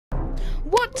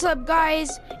What's up,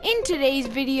 guys? In today's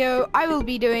video I will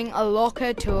be doing a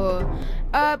locker tour.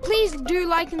 Please do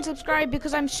like and subscribe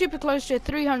because I'm super close to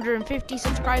 350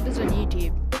 subscribers on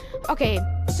YouTube. Okay,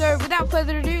 so without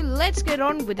further ado, let's get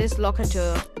on with this locker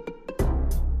tour.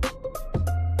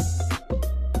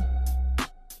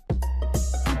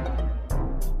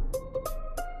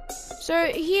 So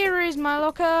here is my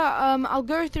locker. I'll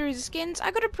go through the skins.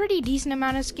 I got a pretty decent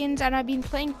amount of skins and I've been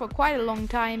playing for quite a long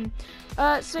time.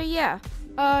 So yeah,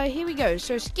 here we go.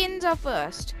 So skins are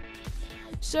first.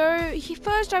 So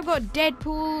first I've got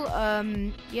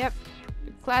Deadpool, yep,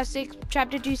 classic,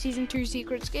 Chapter 2 Season 2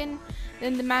 secret skin.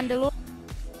 Then the Mandalorian,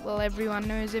 well, everyone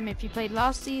knows him if you played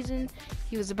last season.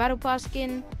 He was a Battle Pass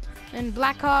skin. Then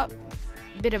Blackheart,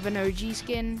 bit of an OG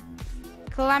skin.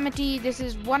 Calamity, this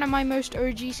is one of my most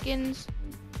OG skins.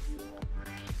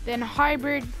 Then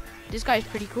Hybrid, this guy's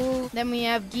pretty cool. Then we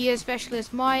have Gear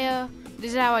Specialist Maya.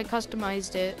 This is how I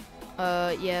customized it,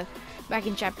 yeah, back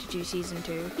in Chapter 2 Season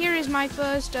 2. Here is my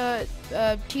first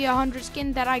tier 100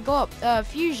 skin that I got,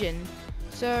 Fusion.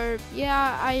 So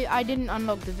yeah, I didn't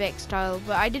unlock the Vex style,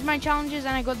 but I did my challenges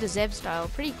and I got the Zev style.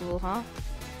 Pretty cool, huh?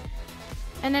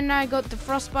 And then I got the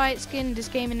Frostbite skin. This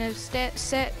came in a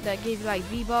set that gave you like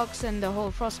V-Bucks and the whole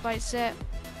Frostbite set.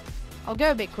 I'll go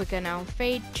a bit quicker now.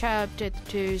 Fade Chapter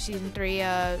 2 Season 3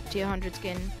 tier 100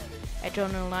 skin.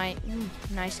 Eternal Knight,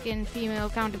 nice skin.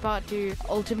 Female counterpart to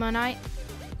Ultima Knight.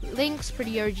 Link's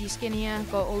pretty OG skin here.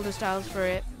 Got all the styles for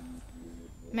it.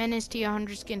 Menace tier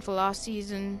 100 skin for last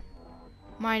season.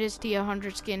 Midas tier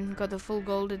 100 skin. Got the full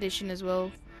gold edition as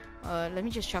well. Let me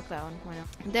just chuck that one. Why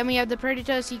not? Then we have the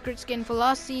Predator secret skin for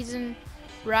last season.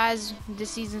 Raz,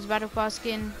 this season's Battle Pass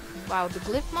skin. Wow, the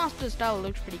Glyph Master style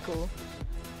looks pretty cool.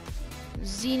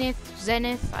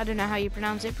 Zenith, I don't know how you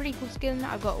pronounce it. Pretty cool skin.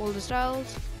 I've got all the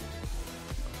styles.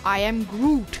 I am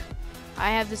Groot.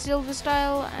 I have the silver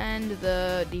style and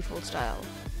the default style.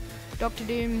 Doctor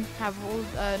Doom have all,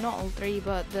 not all three,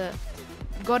 but the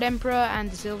God Emperor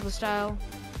and the silver style.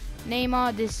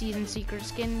 Neymar, this season's secret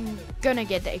skin. Gonna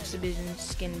get the exhibition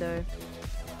skin though.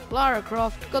 Lara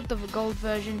Croft, got the gold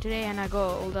version today and I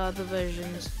got all the other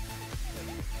versions.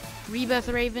 Rebirth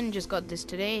Raven, just got this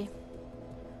today.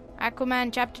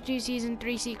 Aquaman Chapter 2 Season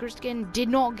 3 secret skin. Did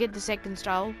not get the second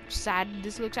style. Sad.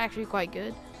 This looks actually quite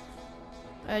good.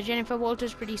 Jennifer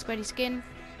Walters, pretty sweaty skin.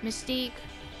 Mystique,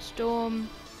 Storm,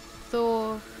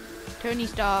 Thor, Tony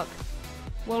Stark.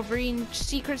 Wolverine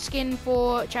secret skin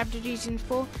for Chapter 2 Season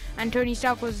 4, and Tony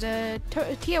Stark was the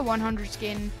tier 100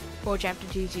 skin for Chapter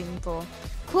 2 Season 4.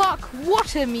 Clark,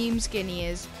 what a meme skin he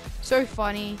is. So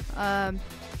funny.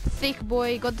 Thick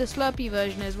Boy, got the Slurpee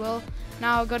version as well.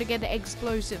 Now I've got to get the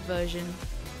explosive version.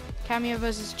 Cameo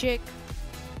versus Chick.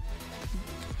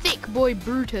 Thick Boy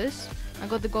Brutus, I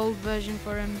got the gold version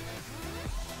for him.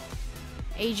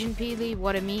 Agent Peely,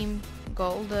 what a meme.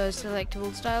 Got all the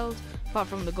selectable styles apart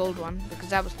from the gold one because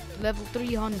that was level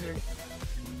 300.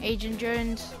 Agent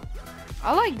Jones,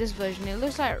 I like this version. It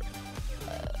looks like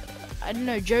I don't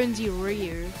know, Jonesy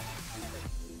Ryu.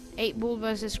 8 Ball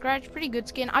versus Scratch, pretty good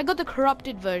skin. I got the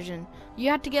corrupted version. You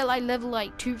had to get like level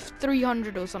like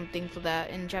 300 or something for that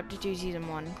in Chapter 2 Season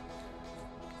 1.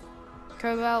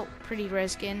 Cobalt, pretty rare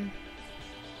skin.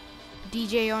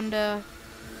 DJ Yonder,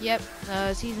 yep,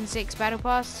 Season 6 Battle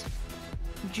Pass.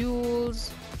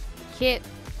 Jules, Kit,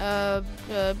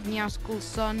 Meowskull's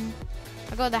son.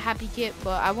 I got the Happy Kit,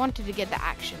 but I wanted to get the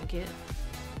Action Kit.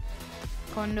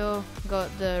 Kondo,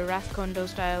 got the Wrath Kondo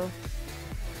style.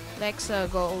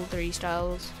 Lexa, got all 3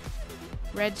 styles.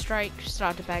 Red Strike,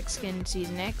 starter pack skin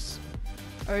Season X.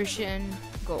 Ocean,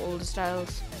 got all the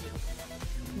styles.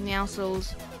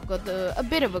 Meowscles, got a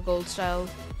bit of a gold style.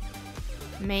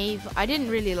 Maeve, I didn't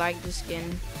really like the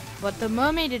skin, but the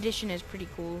Mermaid edition is pretty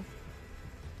cool.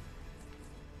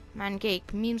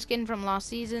 Mancake, meme skin from last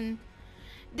season.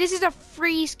 This is a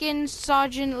free skin,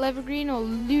 Sergeant Evergreen or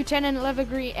Lieutenant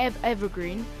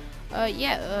Evergreen.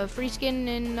 Yeah, free skin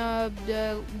in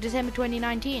December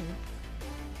 2019.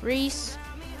 Reese,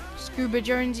 Scuba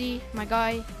Jonesy, my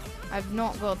guy. I've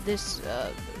not got this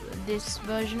this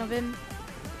version of him.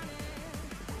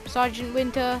 Sergeant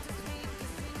Winter,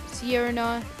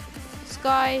 Sierra,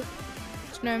 Sky,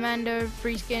 Snowmando,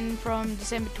 free skin from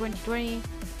December 2020.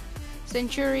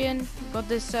 Centurion, got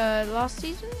this last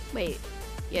season? Wait,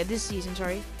 yeah, this season,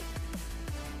 sorry.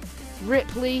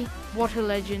 Ripley, what a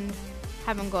legend.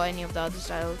 Haven't got any of the other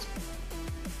styles.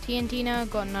 TNTina,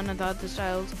 got none of the other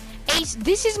styles. Ace,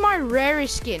 this is my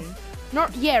rarest skin.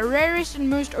 Rarest and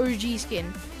most OG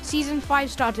skin. Season 5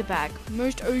 starter pack,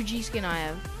 most OG skin I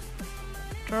have.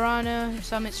 Tarana,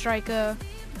 Summit Striker.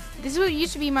 This is what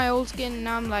used to be my old skin,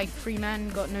 now I'm like free man,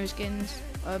 got no skins.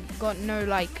 got no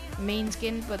like main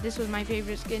skin, but this was my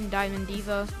favorite skin, Diamond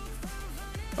Diva.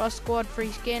 Frost Squad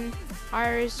free skin,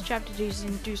 Iris Chapter 2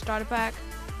 Season 2 starter pack,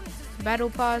 Battle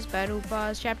Pass,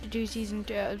 Chapter 2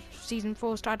 Season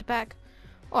 4 starter pack.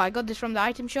 Oh, I got this from the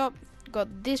item shop.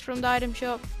 Got this from the item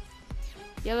shop.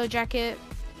 Yellow Jacket,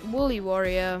 Woolly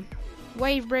Warrior,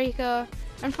 Wave Breaker,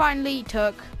 and finally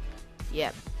Turk.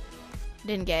 Yep.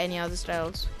 Didn't get any other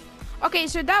styles. Okay,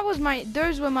 so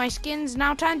those were my skins.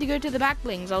 Now time to go to the back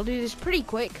blings. I'll do this pretty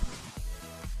quick.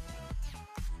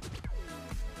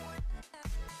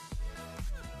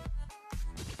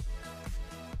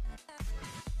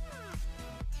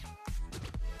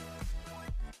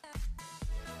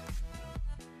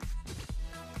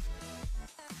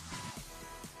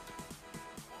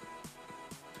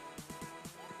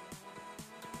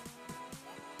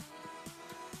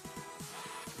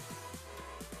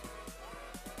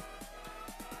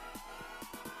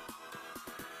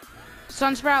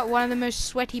 Sunsprout, one of the most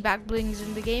sweaty back blings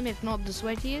in the game, if not the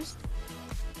sweatiest.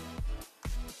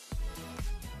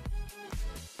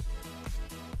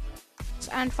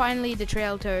 And finally the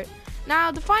trail tote.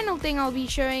 Now the final thing I'll be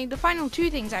showing, the final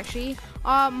two things actually,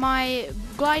 are my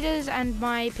gliders and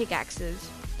my pickaxes.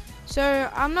 So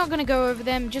I'm not going to go over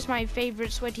them, just my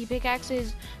favorite sweaty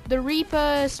pickaxes. The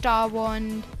Reaper, Star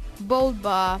Wand, Bold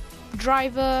Bar,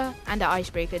 Driver, and the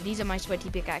Icebreaker. These are my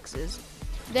sweaty pickaxes.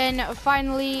 Then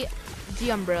finally the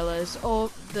umbrellas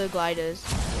or the gliders.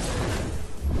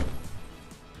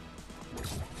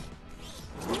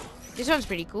 This one's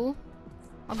pretty cool.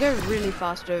 I'll go really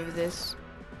fast over this.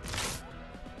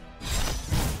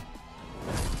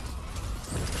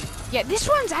 Yeah, this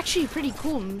one's actually pretty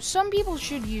cool. Some people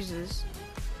should use this.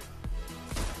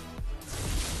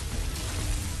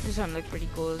 This one looks pretty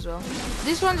cool as well.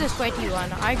 This one's a sweaty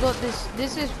one. I got this.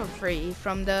 This is for free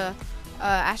from the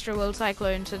Astro World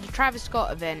Cyclone, so the Travis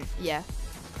Scott event. Yeah.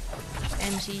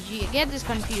 MCG. I get this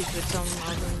confused with some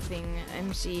other thing.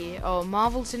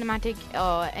 Marvel Cinematic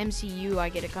MCU. I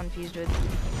get it confused with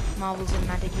Marvel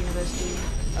Cinematic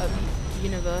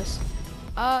Universe.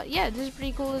 Yeah, this is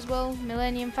pretty cool as well.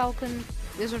 Millennium Falcon.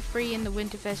 This was free in the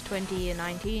Winterfest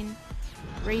 2019.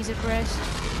 Razor Crest.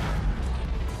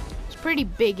 It's pretty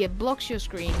big. It blocks your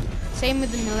screen. Same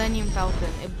with the Millennium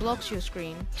Falcon. It blocks your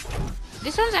screen.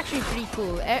 This one's actually pretty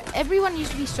cool. Everyone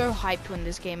used to be so hyped when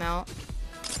this came out.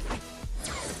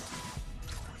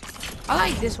 I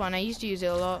like this one. I used to use it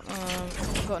a lot.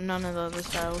 Got none of the other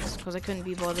styles because I couldn't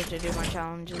be bothered to do my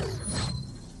challenges.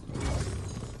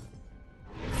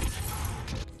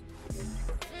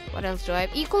 What else do I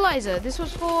have? Equalizer. This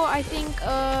was for, I think,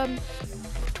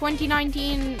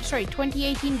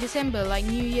 2018 December, like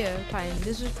New Year time.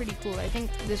 This was pretty cool. I think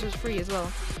this was free as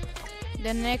well.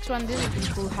 Then the next one, this is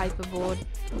pretty cool, Hyperboard.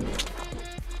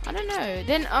 I don't know.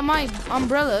 Then my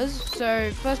umbrellas. So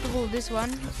first of all, this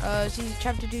one,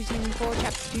 Chapter 2 Season 4,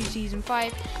 Chapter 2 Season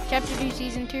 5, Chapter 2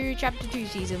 Season 2, Chapter 2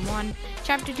 Season 1,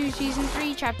 Chapter 2 Season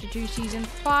 3, Chapter 2 Season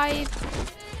 5,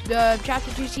 the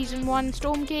Chapter 2 Season 1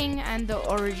 Storm King, and the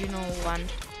original one.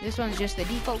 This one's just the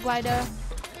default glider.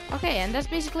 Okay, and that's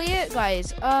basically it,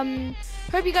 guys.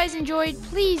 Hope you guys enjoyed.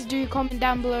 Please do comment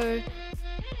down below.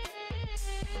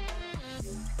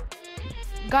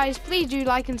 Guys, please do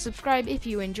like and subscribe if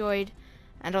you enjoyed,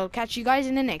 and I'll catch you guys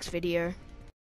in the next video.